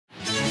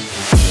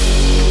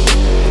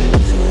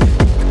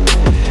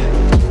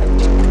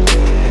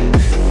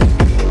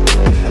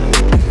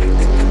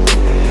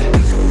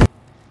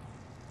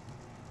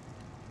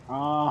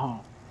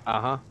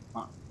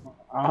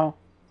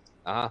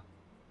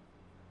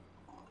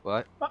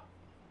What?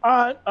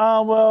 Alright,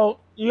 well,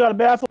 you got a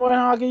bathroom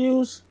I can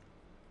use?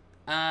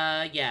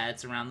 Yeah,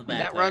 it's around the back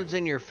That there. runs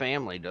in your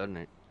family, doesn't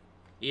it?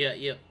 Yeah,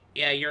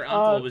 your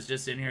uncle was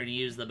just in here to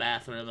use the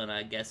bathroom, and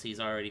I guess he's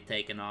already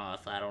taken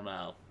off. I don't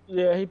know.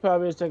 Yeah, he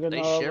probably is taking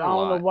They off. shit I a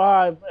don't know lot.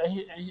 why, but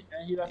he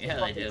left his Yeah, they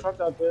fucking do. truck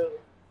out there.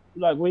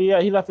 Like, well,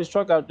 yeah, he left his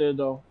truck out there,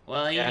 though.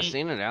 Well, Yeah, I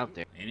seen it out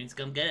there. he needs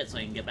to come get it so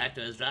he can get back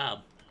to his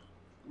job.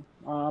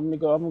 I'm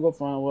gonna go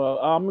find. Well,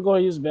 I'm gonna go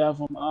use the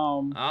bathroom.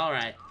 All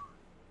right.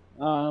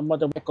 I'm about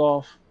to whack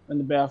off in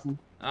the bathroom.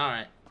 All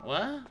right.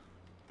 What?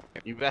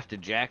 You have to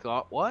jack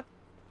off. What?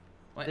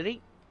 What? Did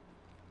he?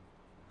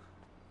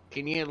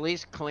 Can you at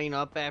least clean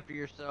up after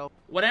yourself?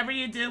 Whatever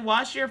you do,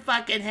 wash your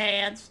fucking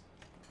hands.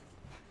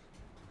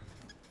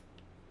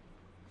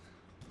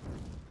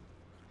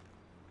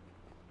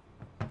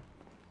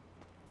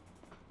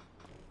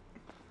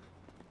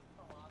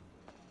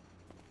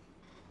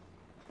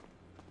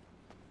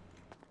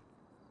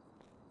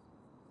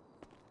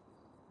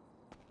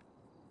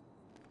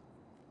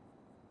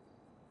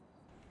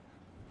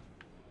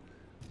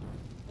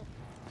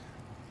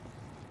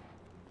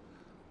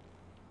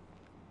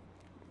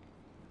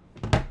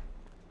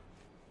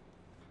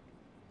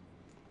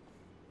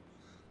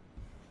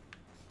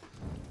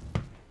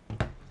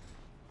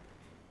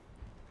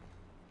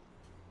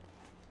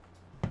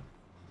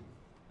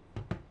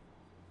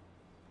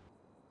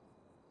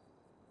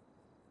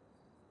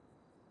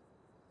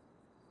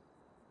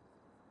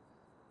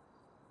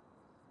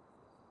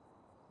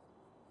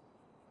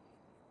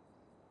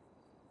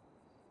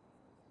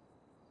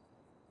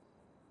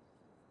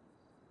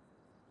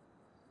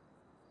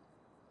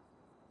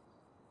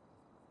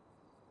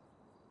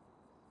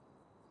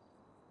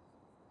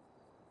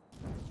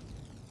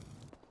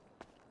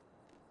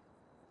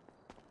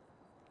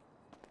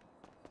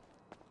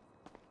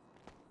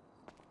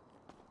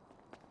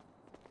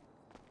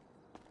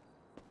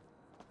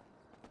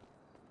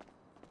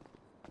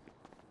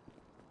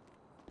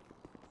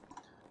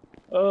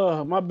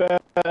 My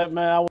bad,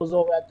 man. I was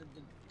over at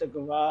the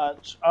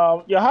garage.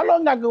 Yeah, how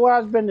long that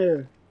garage been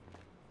there?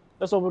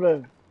 That's over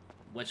there.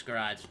 Which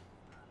garage?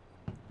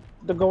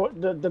 The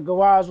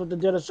garage with the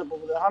dealership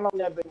over there. How long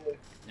that been there?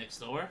 Next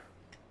door?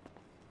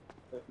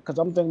 Because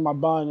I'm thinking about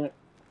buying it.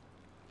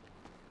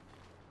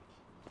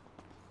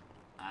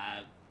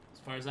 As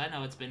far as I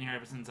know, it's been here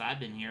ever since I've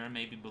been here,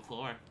 maybe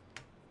before.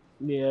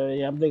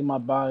 Yeah, I'm thinking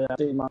about buying it. I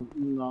think my,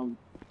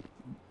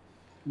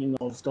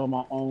 start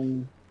my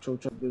own tow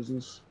truck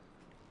business.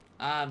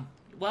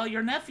 Well,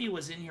 your nephew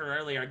was in here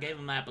earlier. I gave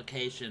him an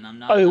application. I'm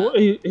not. Oh,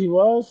 he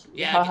was?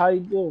 Yeah. How you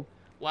do?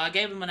 Well, I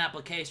gave him an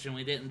application.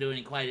 We didn't do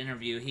any quiet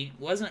interview. He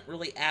wasn't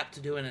really apt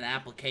to doing an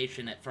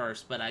application at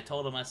first, but I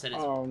told him, I said,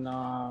 "Oh no,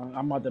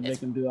 I'm about to make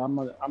him do. I'm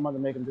about to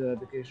make him do the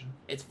application."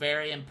 It's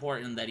very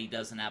important that he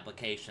does an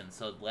application,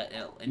 so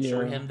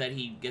ensure him that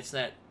he gets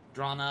that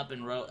drawn up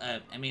and wrote.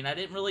 I mean, I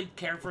didn't really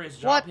care for his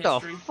job history.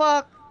 What the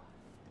fuck?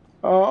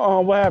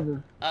 What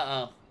happened?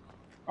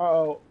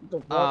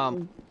 The fuck?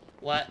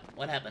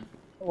 What happened?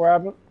 What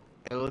happened?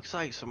 It looks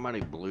like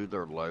somebody blew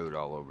their load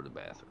all over the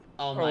bathroom.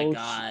 Oh my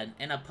god!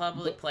 In a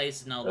public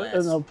place, no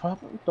less. In a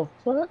public? The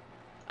fuck?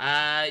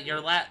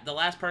 The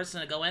last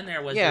person to go in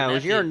there was it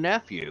was your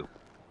nephew.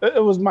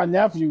 It was my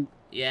nephew.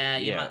 Yeah,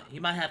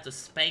 you might have to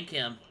spank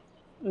him.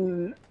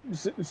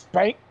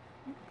 Spank?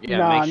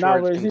 Yeah, make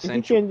sure it's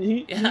consensual.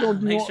 He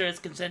don't make sure it's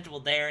consensual,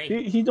 Derry.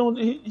 He don't.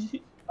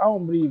 I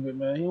don't believe it,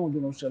 man. He don't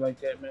do no shit like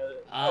that, man.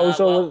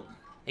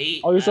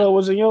 You sure it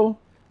wasn't you?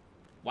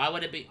 Why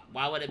would it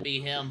be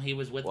him? He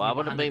was with. Why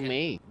would it be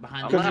me?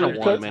 I'm not a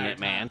 1 minute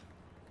man.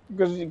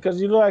 Because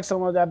you look like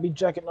someone that be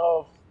jacking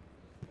off.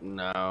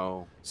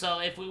 No. So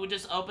if we would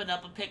just open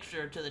up a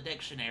picture to the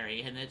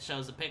dictionary and it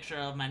shows a picture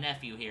of my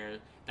nephew here,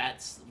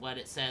 that's what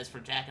it says for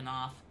jacking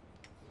off.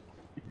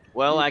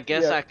 Well, I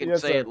guess I could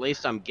say at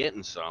least I'm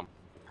getting some.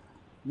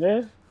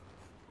 Yeah.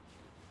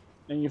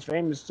 And you're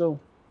famous too.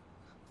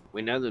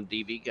 We know them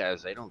DV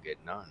guys, they don't get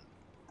none.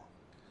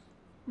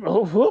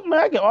 Man,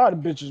 I get all the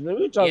bitches, man.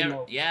 What you talking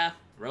about? Yeah,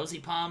 Rosie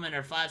Palm and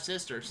her 5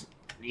 sisters.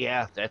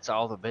 Yeah, that's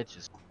all the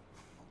bitches.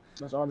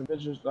 That's all the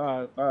bitches.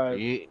 All right.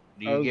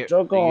 Do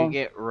you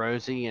get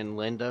Rosie and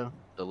Linda,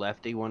 the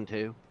lefty one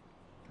too?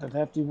 The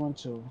lefty one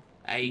too.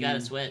 Hey, you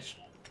gotta switch.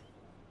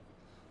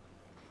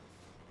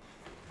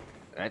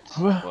 That's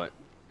what?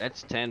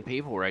 That's 10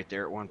 people right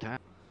there at one time.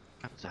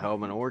 That's a hell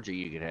of an orgy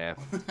you could have.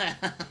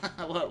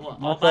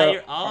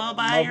 All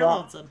by your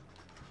lonesome.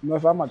 I'm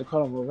about to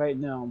cut over right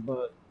now,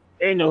 but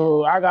ain't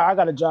no. I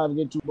got a job to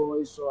get to,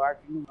 boys, so I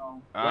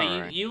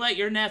can, You let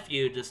your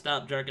nephew just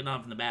stop jerking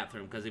off in the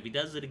bathroom, because if he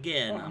does it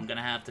again, I'm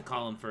gonna have to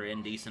call him for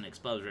indecent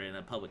exposure in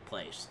a public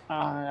place.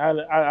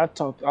 I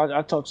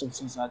talk some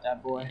sense out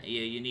that boy.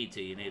 Yeah, you need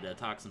to. You need to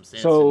talk some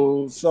sense.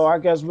 So I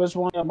guess which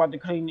one I'm about to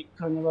clean it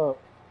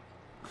up?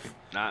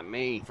 Not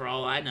me. For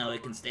all I know,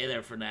 it can stay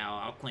there for now.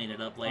 I'll clean it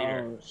up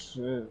later. Oh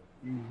shit.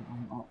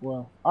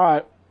 Well, all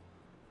right.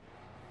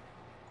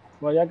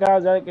 Well, y'all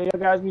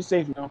guys be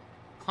safe now.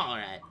 All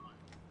right.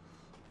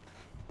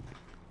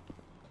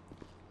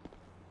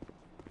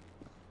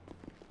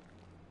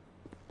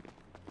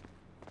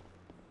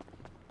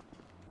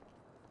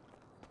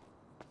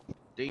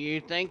 Do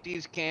you think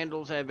these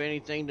candles have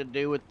anything to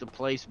do with the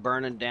place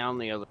burning down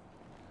the other?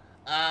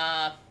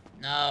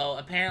 No.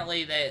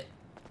 Apparently, the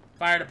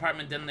fire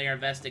department did their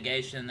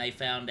investigation. They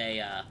found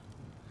a,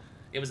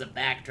 it was a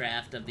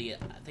backdraft of the,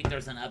 I think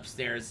there's an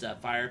upstairs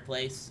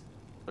fireplace.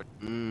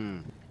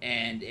 Mm.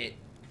 And it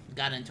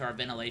got into our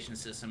ventilation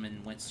system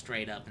and went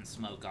straight up in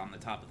smoke on the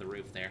top of the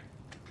roof there.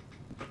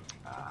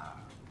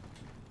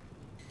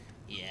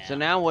 Yeah. So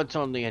now what's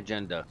on the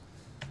agenda?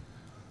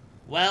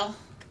 Well,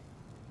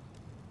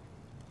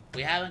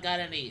 we haven't got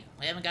any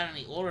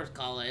orders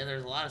calling in.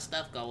 There's a lot of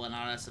stuff going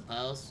on, I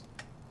suppose.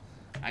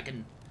 I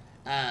can,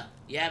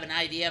 you have an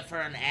idea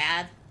for an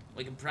ad?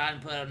 We can try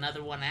and put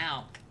another one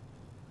out.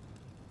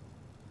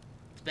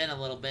 It's been a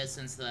little bit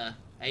since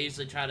I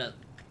usually try to...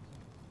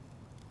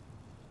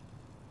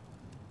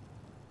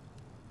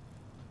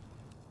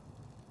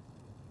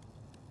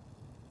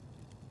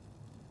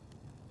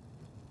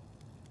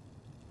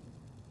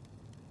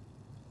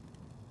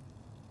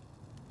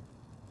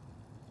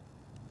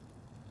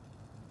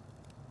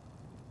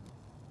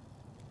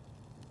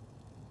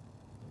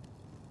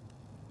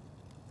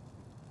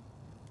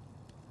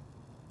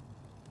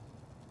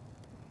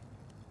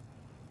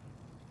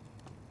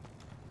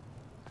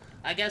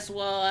 I guess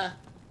we'll,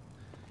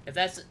 if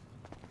that's,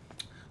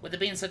 with it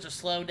being such a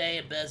slow day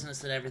of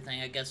business and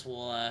everything, I guess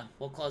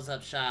we'll close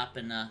up shop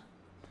and,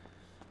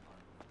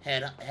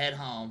 head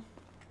home.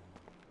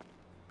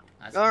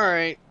 All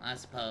right. I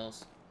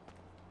suppose.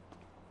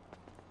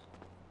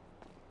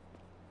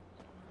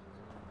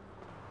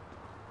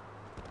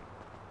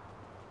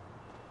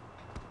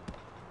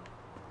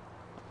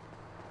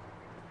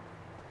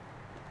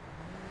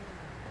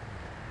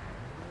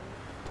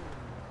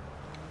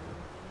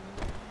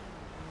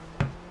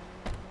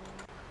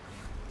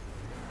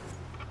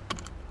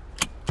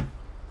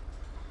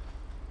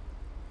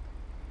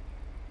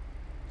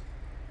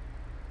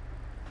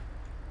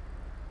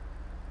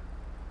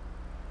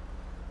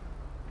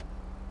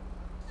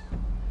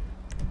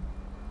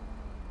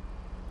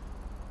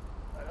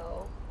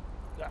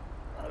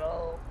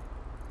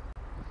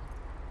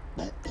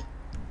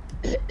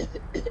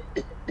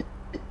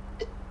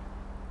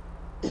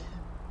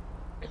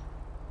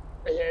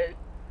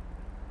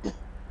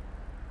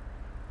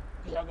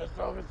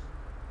 Service.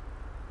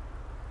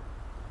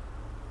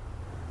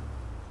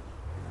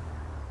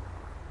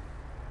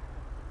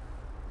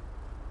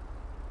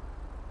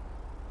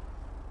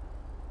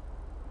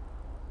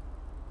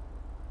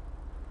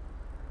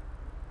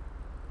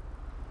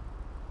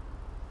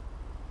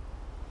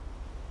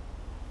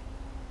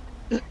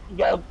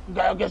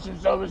 Gotta get some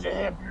service in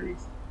here,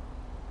 please.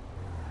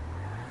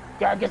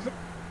 Gotta get some.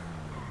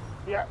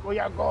 Yeah, where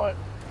y'all going?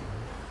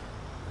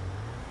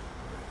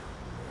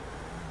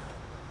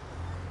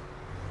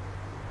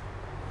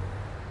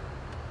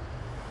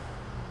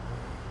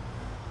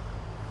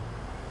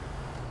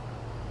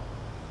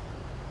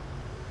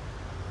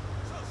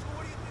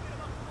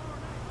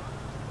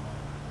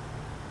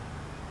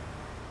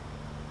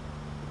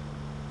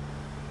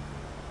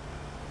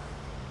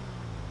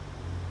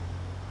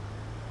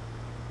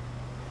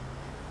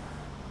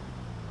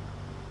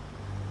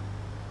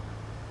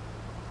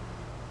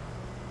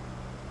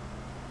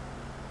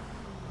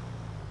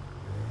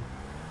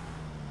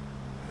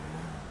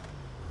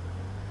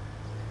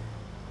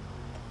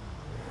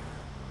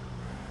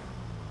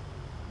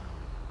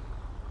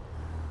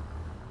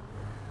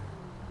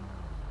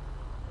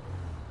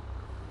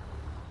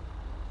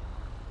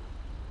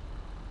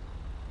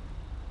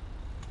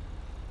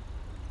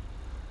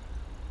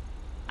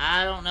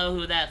 I don't know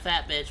who that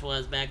fat bitch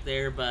was back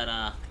there,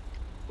 but,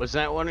 Was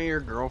that one of your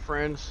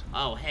girlfriends?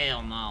 oh,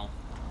 hell no.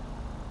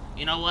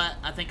 You know what?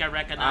 I think I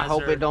recognize I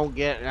hope her. it don't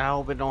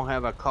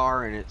have a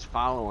car and it's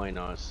following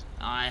us.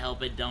 I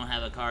hope it don't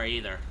have a car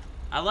either.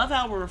 I love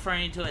how we're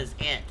referring to it as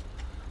it.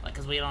 Like,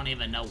 because we don't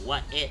even know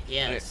what it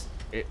is.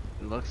 It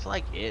looks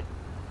like it.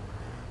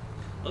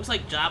 Looks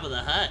like Jabba the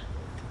Hutt.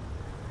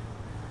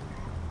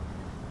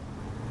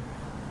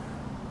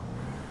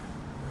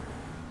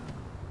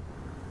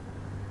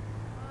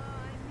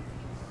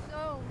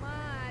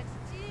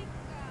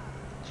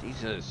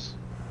 Jesus.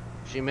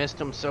 She missed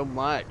him so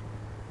much.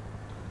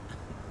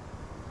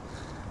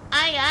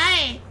 Aye,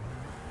 aye.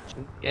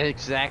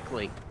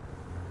 Exactly.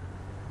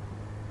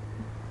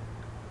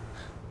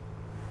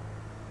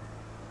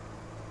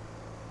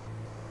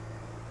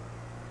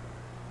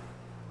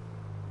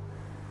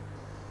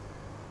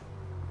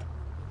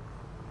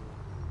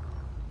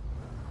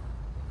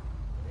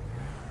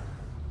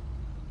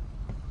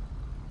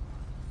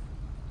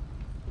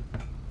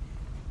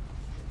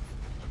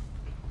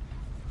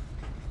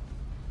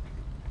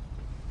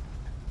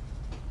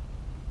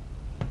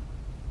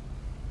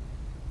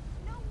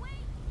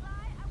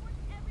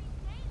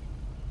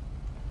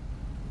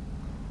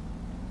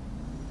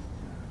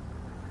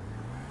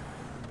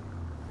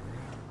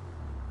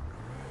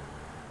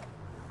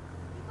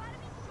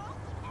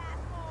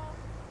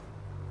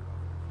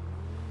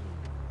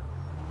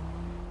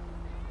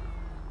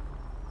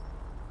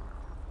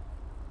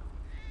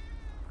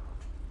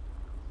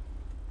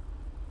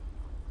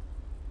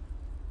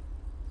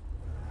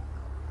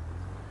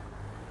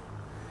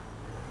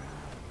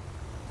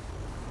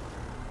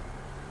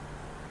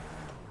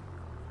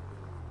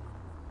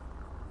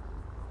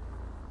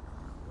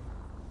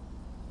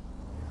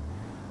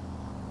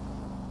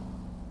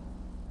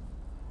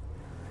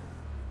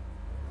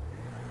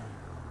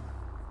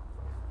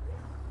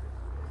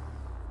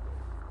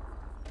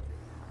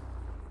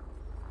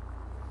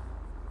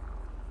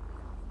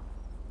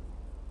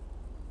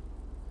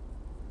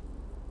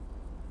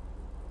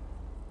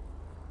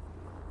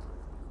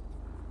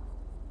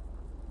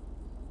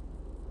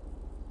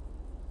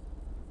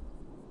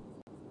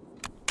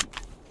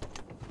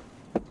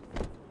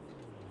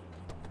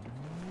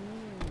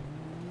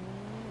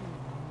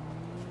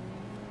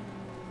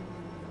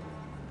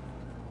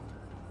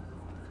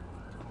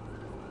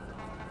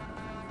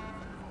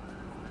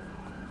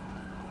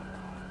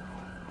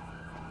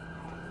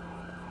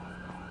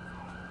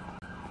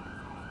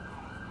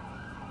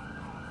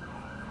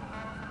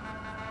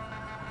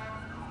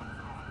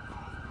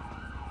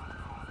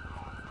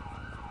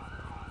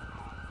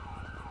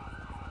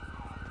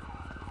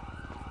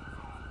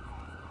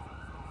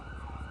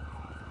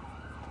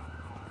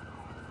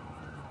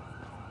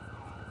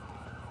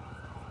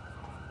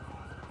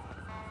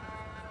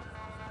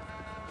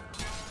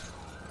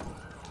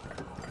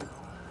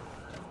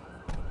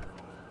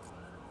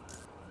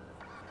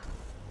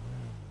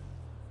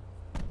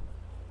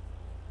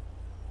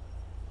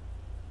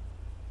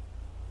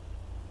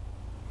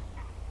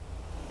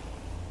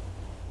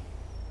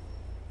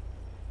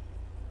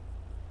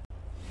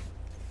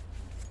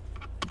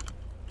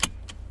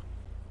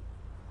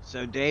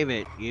 So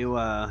David, you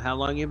how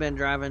long you been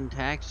driving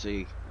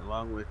taxi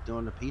along with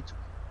doing the pizza?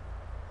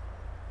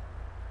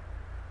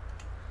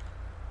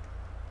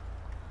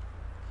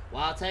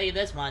 Well, I'll tell you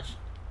this much.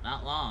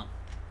 Not long.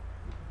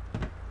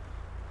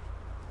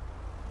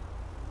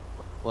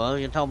 Well,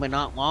 you told me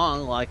not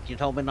long, like you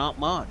told me not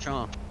much,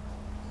 huh?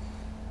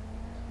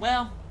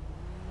 Well,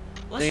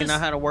 Do you know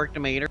how to work the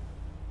meter?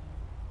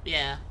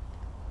 Yeah.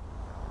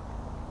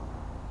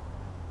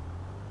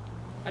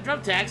 I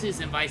drove taxis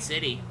in Vice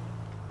City.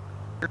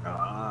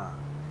 Ah.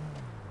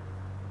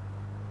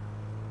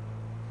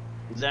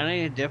 Is that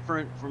any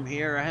different from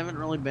here? I haven't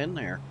really been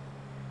there.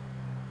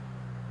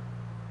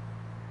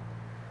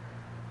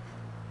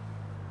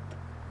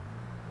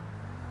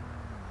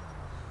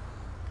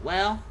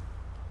 Well,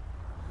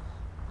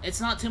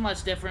 it's not too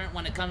much different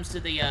when it comes to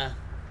the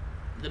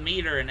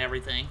meter and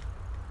everything.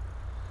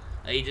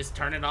 You just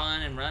turn it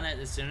on and run it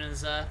as soon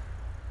as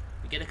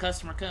you get a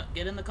customer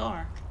get in the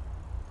car.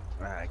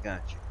 Alright,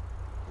 got you.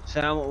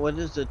 So, what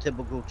is the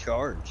typical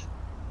charge?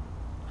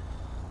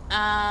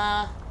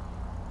 Hi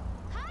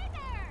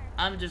there.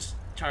 I'm just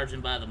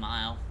charging by the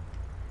mile.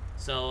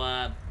 So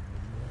I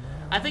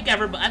think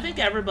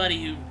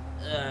everybody who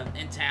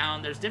in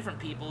town, there's different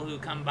people who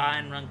come by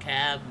and run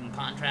cab and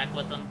contract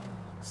with them.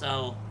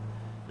 So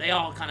they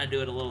all kind of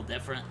do it a little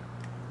different.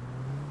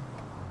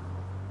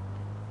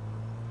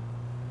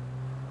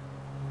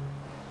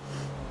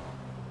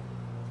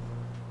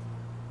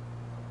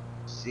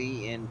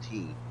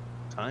 CNT.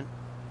 Ton?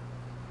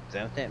 Is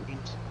that what that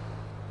means?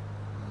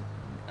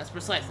 That's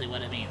precisely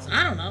what it means.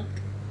 I don't know.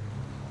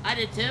 I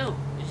did too.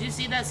 Did you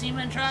see that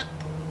cement truck?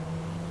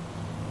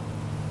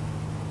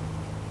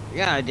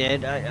 Yeah, I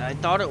did. I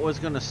thought it was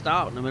gonna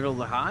stop in the middle of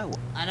the highway.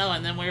 I know,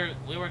 and then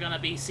we were gonna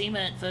be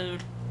cement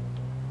food.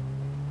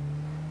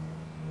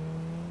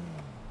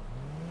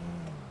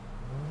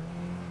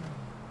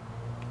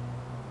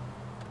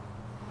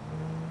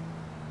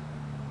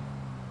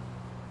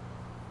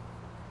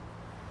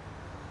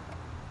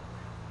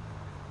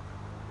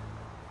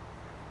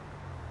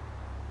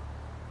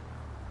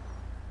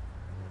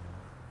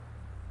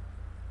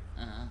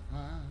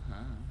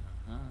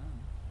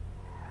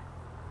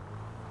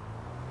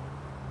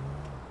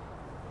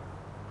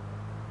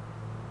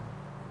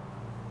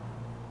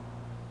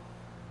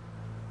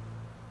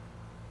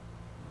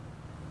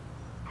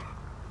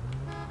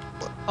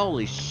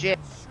 Holy shit.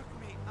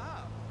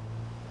 I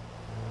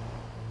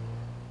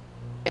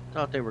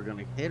thought they were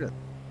gonna hit us.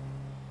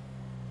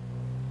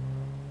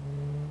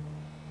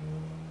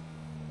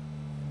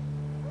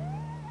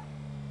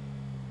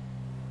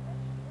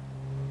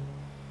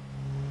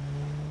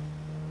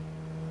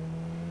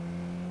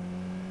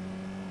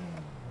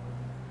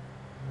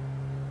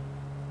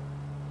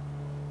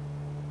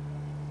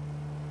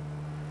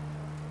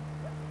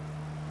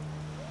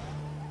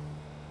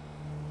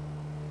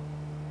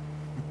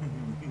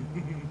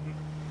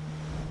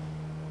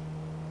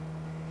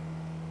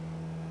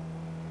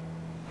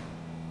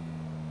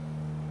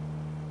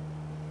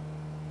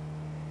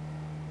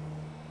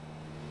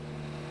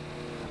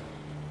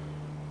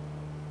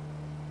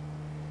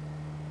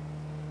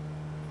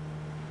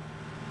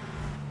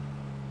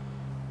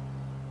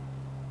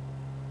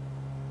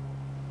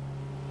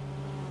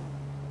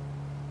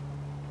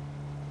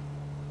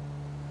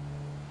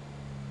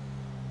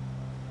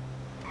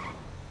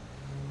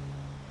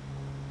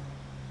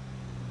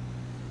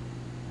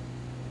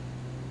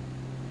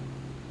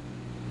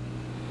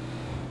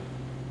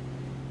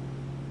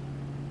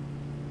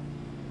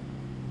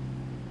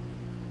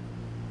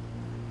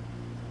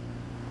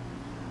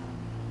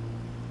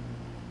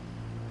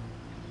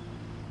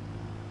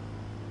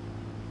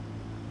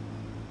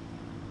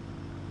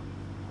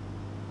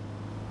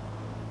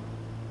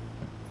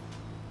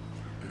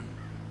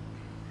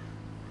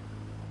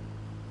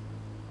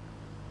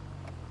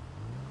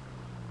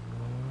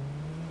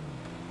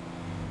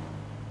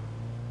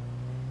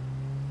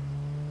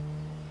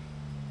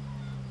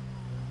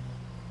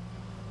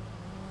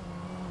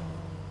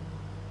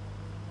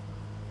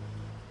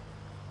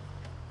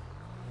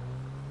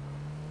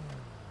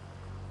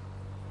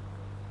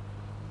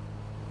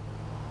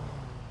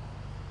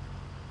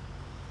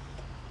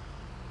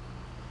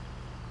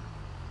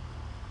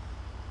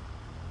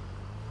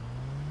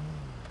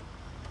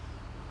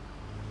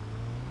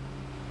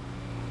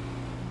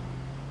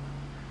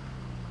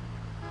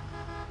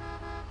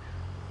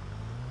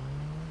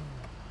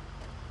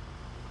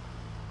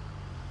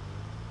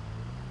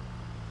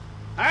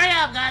 Hurry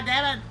up,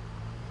 goddammit!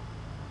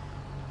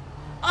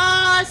 Oh,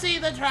 I see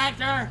the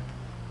tractor!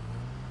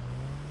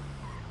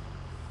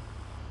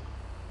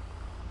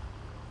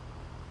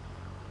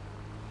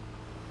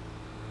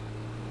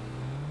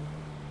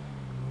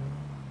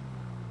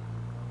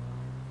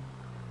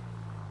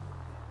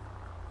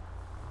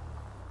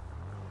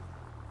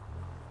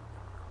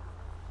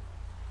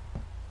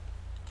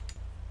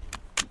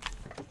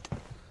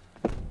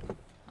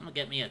 I'm gonna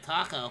get me a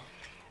taco.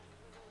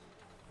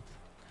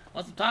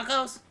 Want some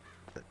tacos?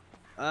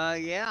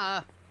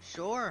 Yeah,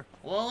 sure.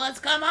 Well, let's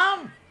come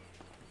home!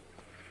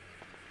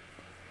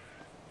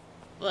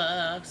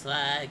 Looks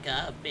like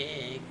a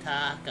big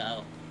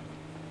taco.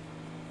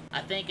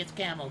 I think it's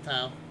camel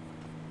toe.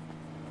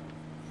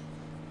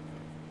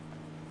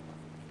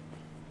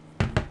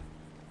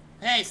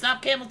 Hey,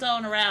 stop camel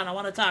toeing around. I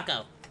want a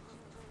taco.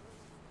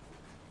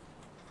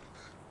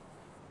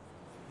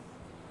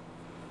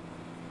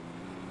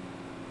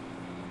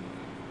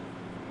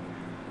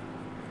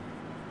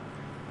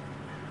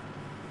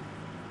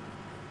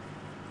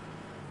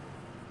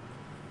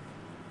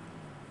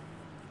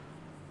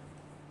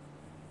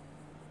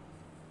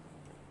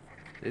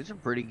 These are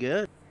pretty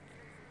good.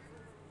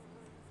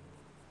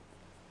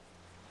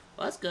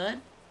 Well, that's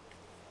good.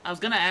 I was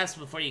gonna ask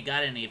before you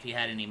got any if you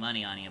had any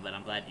money on you, but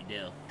I'm glad you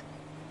do.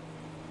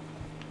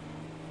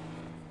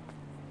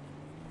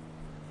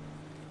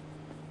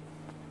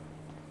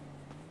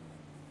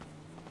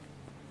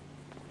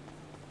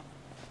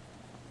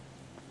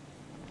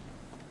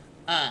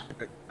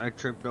 I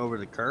tripped over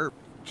the curb.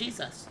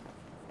 Jesus.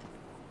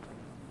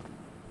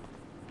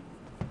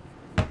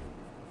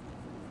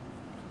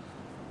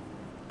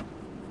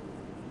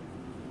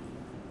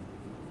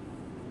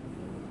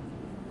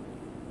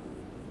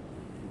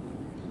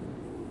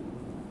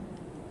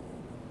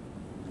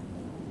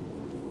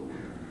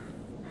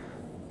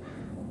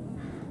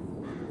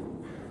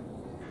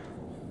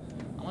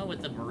 I went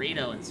with the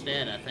burrito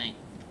instead, I think.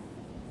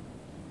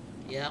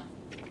 Yep.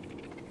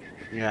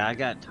 Yeah, I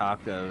got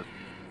tacos.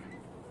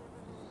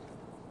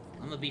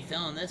 I'm gonna be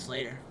feeling this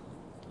later.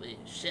 I'll be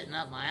shitting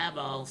up my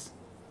eyeballs.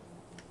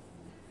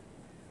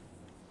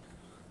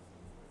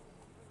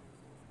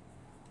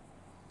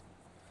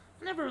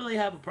 I never really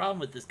have a problem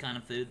with this kind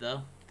of food,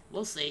 though.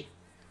 We'll see.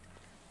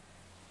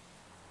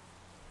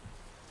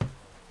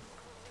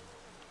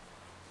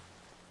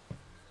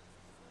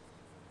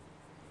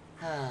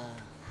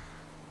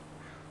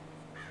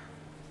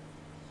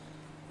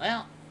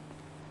 Well,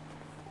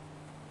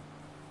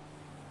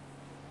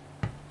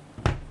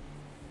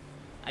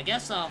 I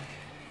guess I'll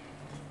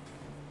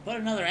put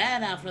another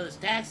ad out for this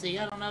taxi.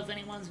 I don't know if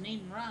anyone's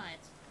needing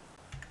rides.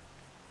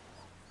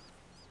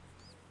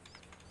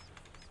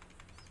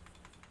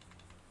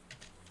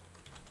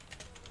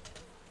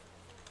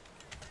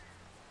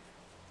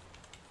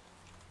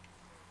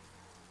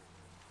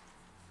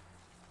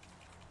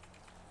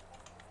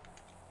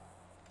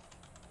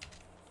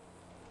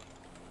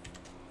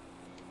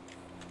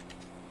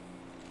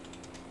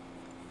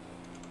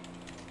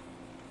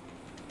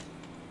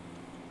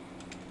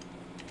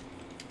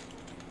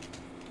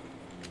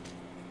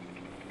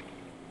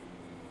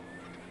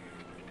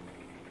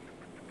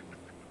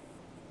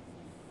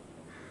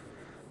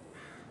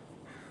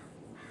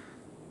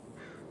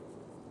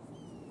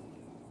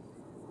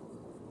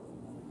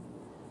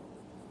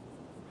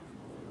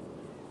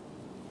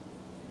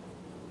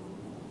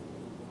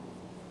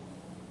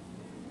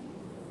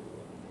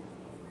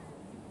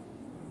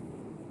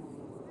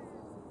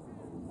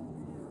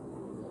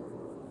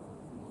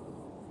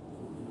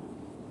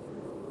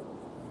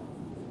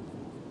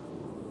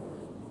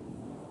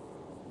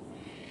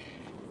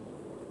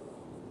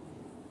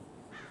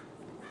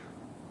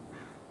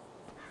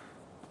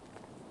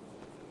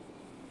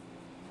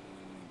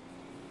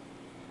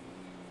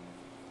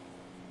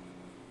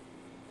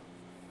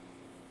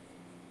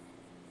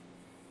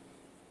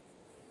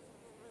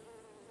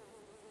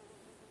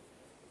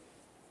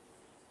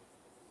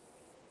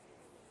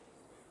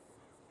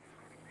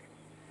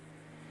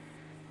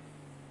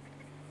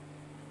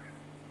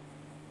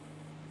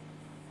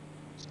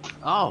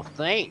 Oh,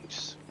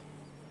 thanks.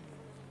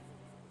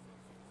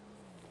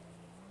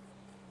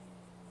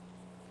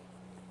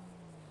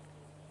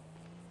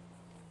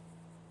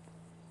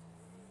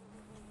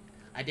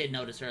 I did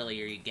notice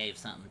earlier you gave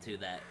something to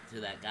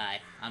that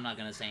guy. I'm not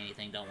gonna say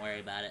anything. Don't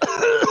worry about it.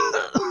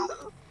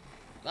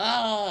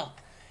 Oh,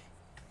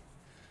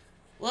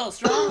 a little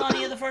strong on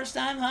you the first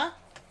time, huh?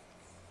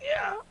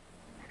 Yeah.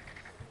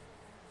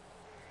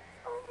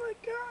 Oh my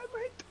God,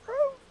 my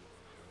throat.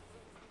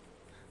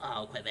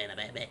 Oh, quit being a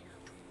baby.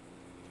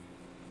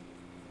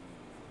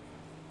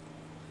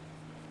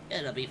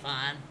 It'll be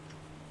fine.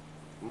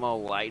 I'm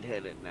all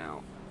lightheaded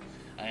now.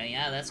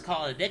 Yeah, that's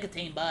called a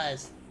nicotine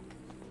buzz.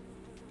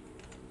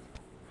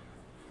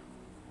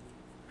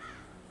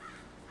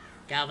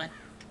 Calvin?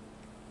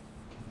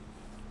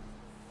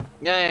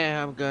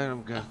 Yeah, I'm good,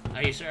 I'm good.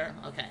 Are you sure?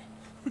 Okay.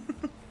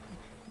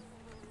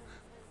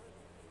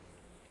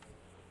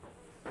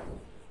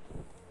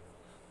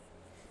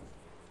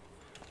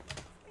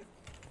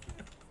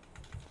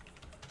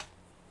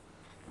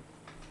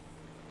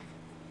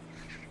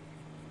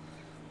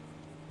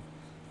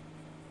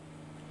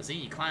 See,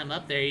 you climb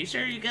up there. Are you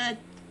sure you're good?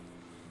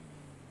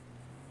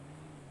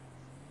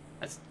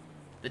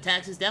 The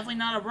taxi's definitely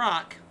not a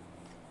rock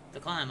to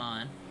climb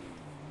on.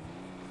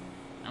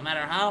 No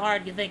matter how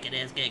hard you think it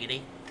is,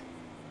 Giggity.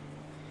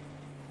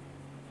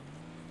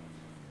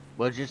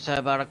 What'd you say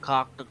about a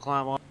cock to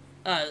climb on?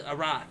 A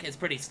rock. It's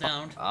pretty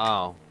stoned.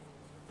 Oh.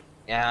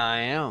 Yeah, I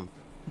am.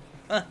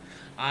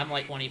 I'm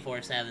like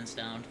 24/7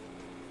 stoned.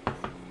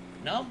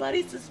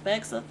 Nobody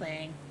suspects a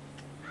thing.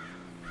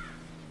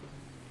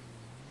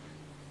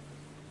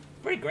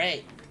 Pretty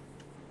great.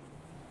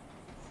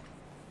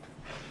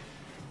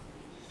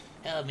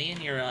 Hell, me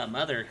and your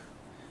mother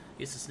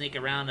used to sneak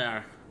around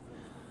our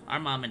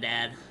mom and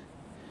dad,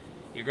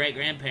 your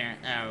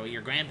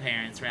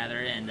grandparents rather,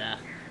 and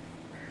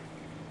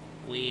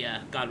we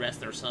God rest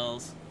their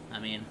souls. I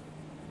mean,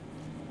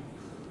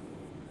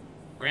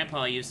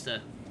 Grandpa used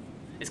to.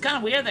 It's kind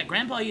of weird that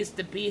Grandpa used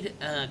to beat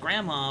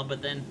Grandma,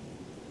 but then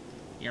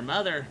your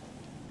mother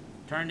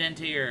turned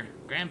into your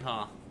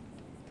grandpa.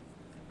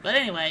 But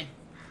anyway,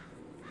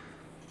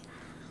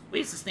 we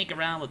used to sneak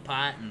around with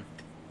pot, and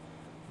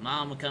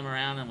Mom would come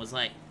around and was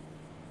like,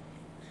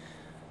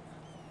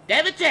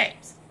 "David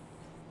James,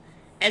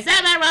 is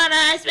that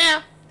marijuana I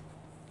smell?"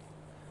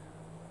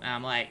 And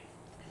I'm like,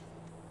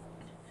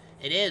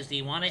 "It is. Do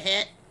you want a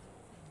hit?"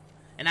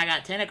 And I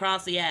got 10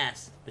 across the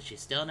ass, but she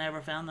still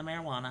never found the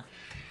marijuana.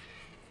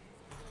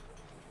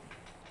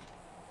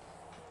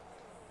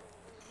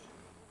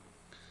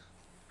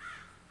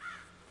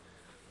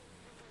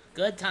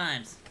 Good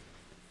times.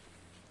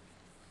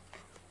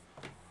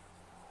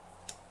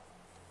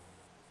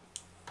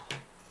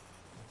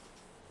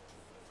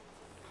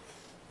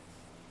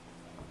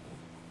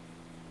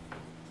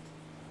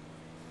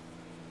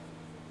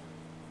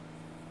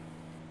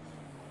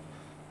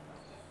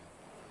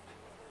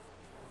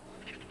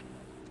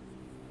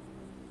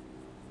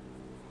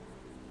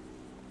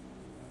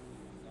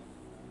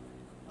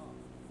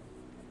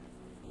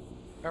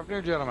 Good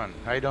afternoon, gentlemen.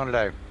 How you doing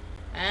today?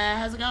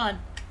 How's it going?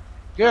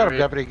 Good. I'm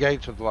Deputy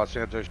Gates with the Los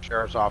Santos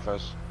Sheriff's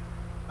Office.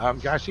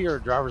 Can I see your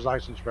driver's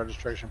license,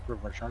 registration, proof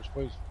of insurance,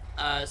 please?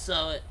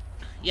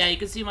 Yeah, you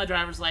can see my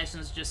driver's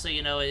license. Just so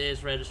you know, it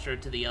is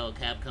registered to the Yellow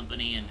Cab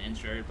Company and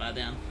insured by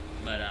them.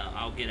 But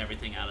I'll get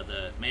everything out of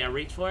the. May I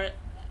reach for it?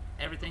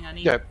 Everything I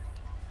need. Yep.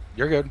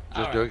 You're good.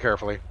 Just do right. it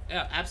carefully.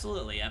 Yeah,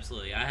 absolutely,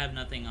 absolutely. I have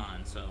nothing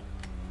on, so.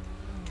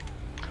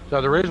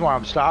 So the reason why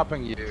I'm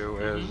stopping you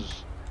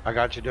is I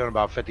got you doing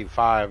about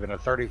 55 and a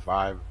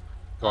 35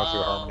 going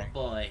through Harmony. Oh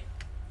boy.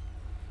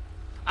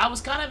 I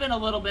was kind of in a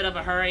little bit of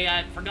a hurry.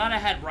 I forgot I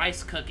had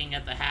rice cooking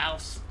at the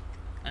house,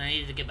 and I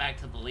needed to get back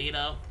to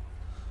Toledo.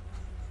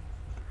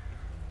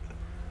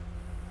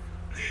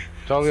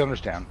 Totally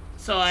understand.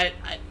 So I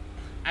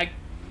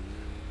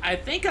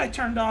think I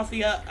turned off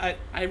the.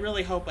 I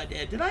really hope I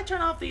did. Did I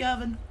turn off the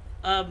oven?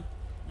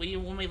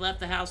 When we left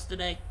the house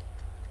today?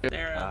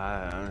 There,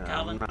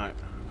 Calvin.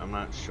 I'm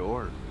not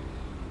sure.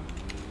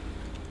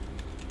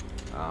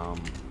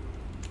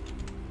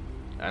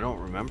 I don't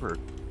remember.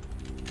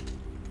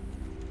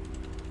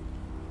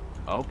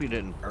 I hope you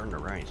didn't burn the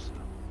rice.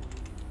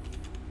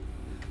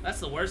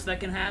 That's the worst that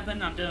can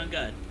happen. I'm doing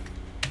good.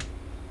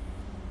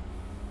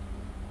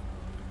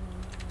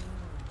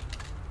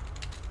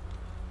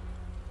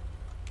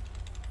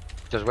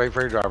 Just wait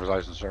for your driver's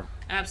license, sir.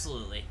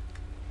 Absolutely.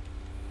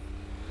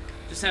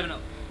 Just trying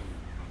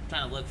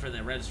to look for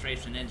the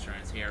registration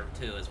insurance here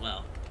too as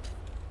well.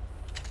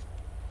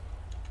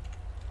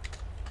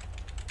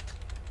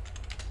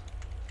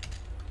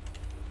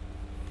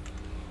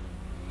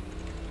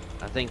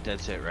 I think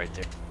that's it right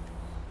there.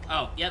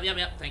 Oh, yep.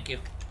 Thank you.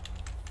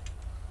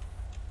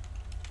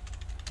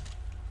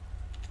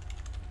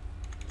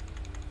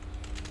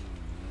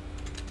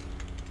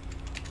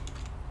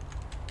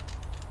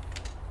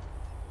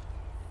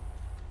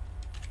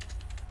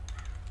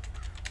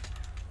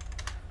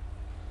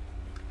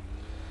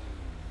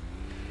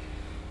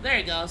 There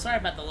you go. Sorry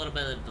about the little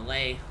bit of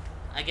delay.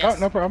 I guess. Oh,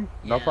 no problem.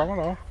 No Yeah. problem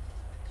at all.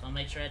 So I'll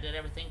make sure I did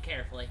everything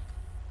carefully.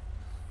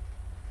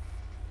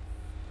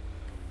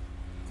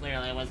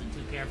 Clearly, I wasn't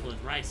too careful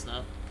with rice,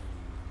 though.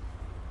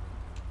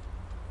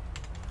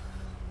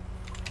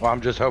 Well, I'm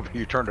just hoping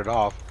you turned it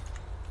off.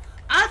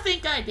 I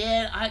think I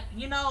did.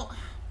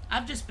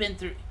 I've just been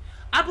through.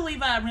 I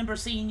believe I remember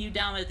seeing you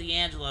down at the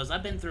Angelos.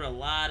 I've been through a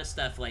lot of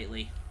stuff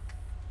lately.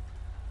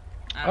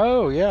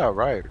 Oh yeah,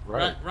 right.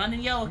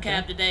 Running Yellow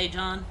Cab today,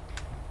 John.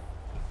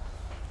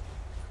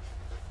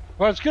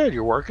 Well, it's good.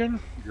 You're working.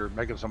 You're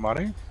making some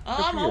money.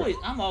 Oh,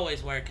 I'm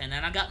always working,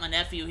 and I got my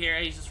nephew here.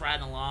 He's just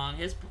riding along.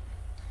 His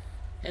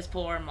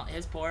poor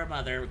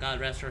mother, God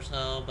rest her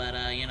soul, but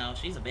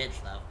she's a bitch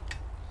though.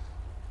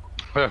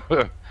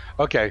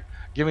 Okay,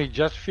 give me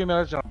just a few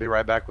minutes, and I'll be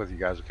right back with you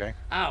guys. Okay.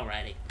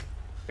 Alrighty.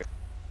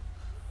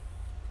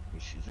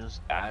 She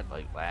just died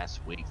like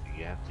last week.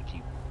 You have to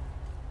keep.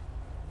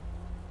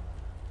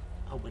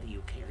 Oh, what do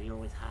you care? You're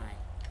always high.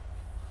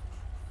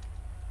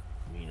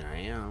 I mean,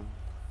 I am.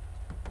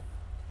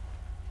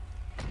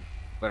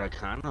 But I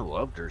kind of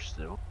loved her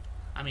still.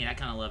 I mean, I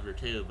kind of loved her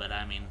too, but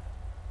I mean,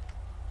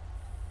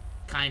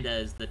 kinda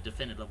is the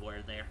definitive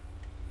word there.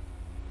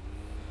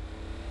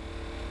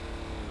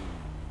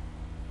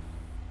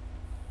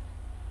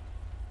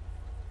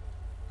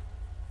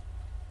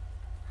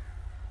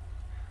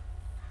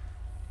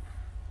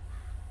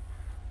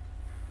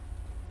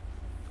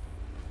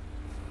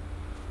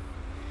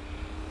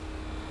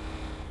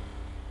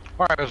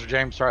 All right, Mr.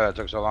 James. Sorry that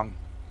took so long.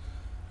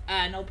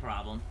 No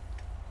problem.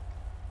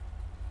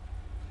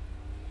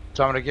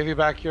 So I'm going to give you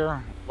back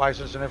your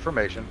license and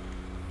information.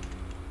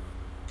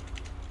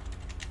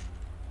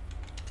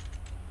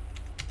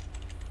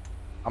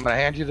 I'm going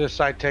to hand you this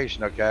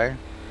citation, okay?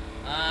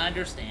 I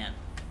understand.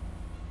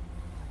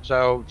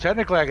 So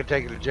technically I could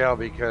take you to jail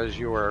because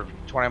you were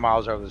 20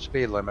 miles over the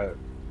speed limit,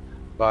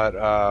 but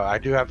I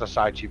do have to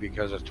cite you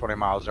because it's 20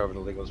 miles over the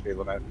legal speed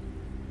limit.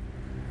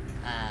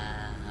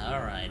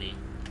 Alrighty.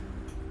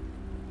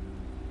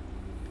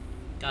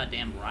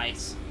 Goddamn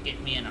rice.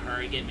 Get me in a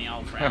hurry, get me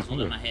all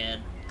frazzled in my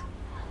head.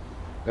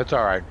 It's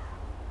all right.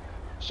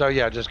 So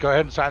yeah, just go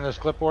ahead and sign this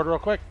clipboard real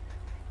quick.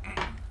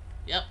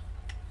 Yep.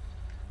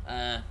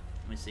 Let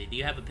me see. Do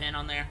you have a pen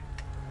on there?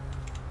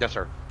 Yes,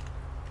 sir.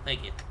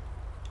 Thank you.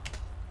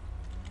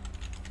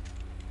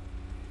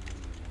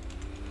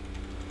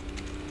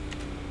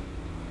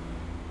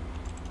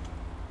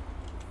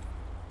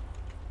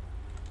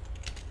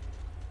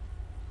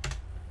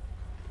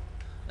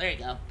 There you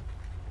go.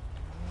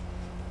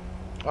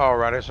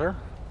 Alrighty, sir.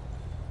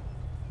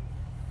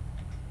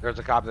 There's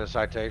a copy of the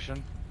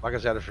citation. Like I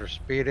said, if you're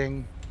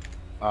speeding,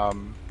 at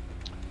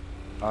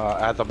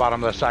the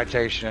bottom of the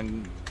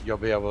citation, you'll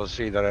be able to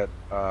see that it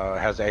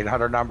has an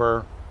 800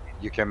 number.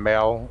 You can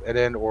mail it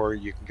in, or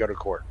you can go to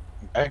court.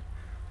 Okay.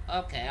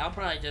 Okay, I'll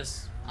probably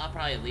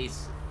at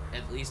least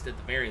at the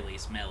very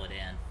least, mail it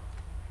in.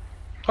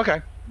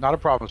 Okay, not a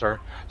problem, sir.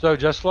 So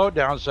just slow it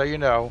down so you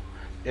know.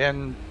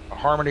 In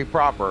Harmony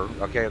proper,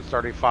 okay, it's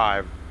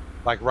 35.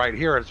 Like right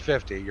here, it's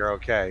 50. You're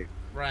okay.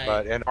 Right.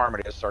 But in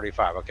Harmony, it's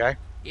 35. Okay.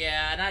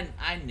 Yeah, and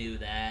I knew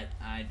that.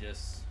 I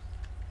just,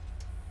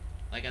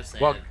 like I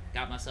said,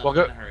 got myself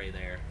in a hurry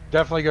there.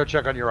 Definitely go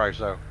check on your rice,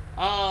 though.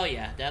 Oh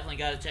yeah, definitely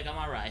got to check on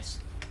my rice.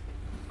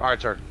 All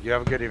right, sir. You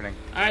have a good evening.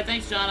 All right,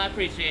 thanks, John. I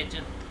appreciate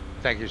you.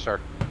 Thank you, sir.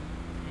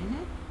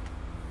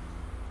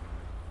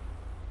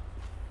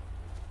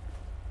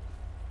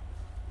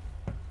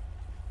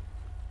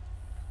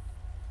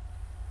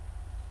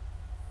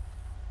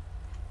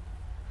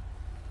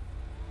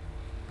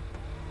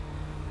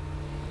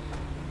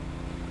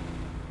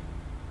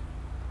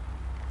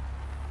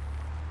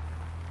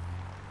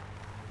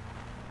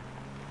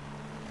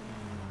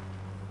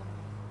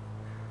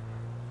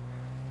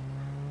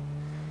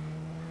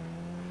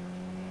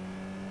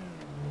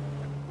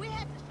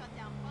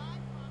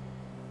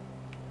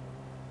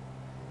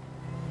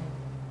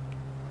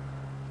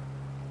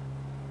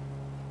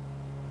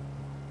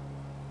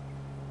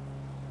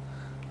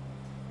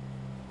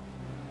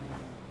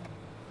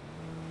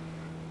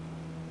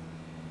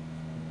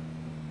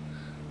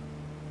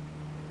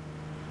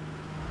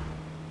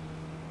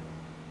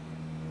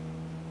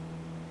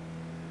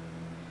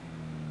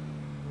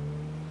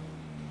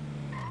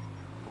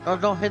 Oh,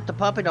 don't hit the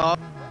puppy dog.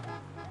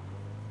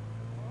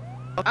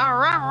 All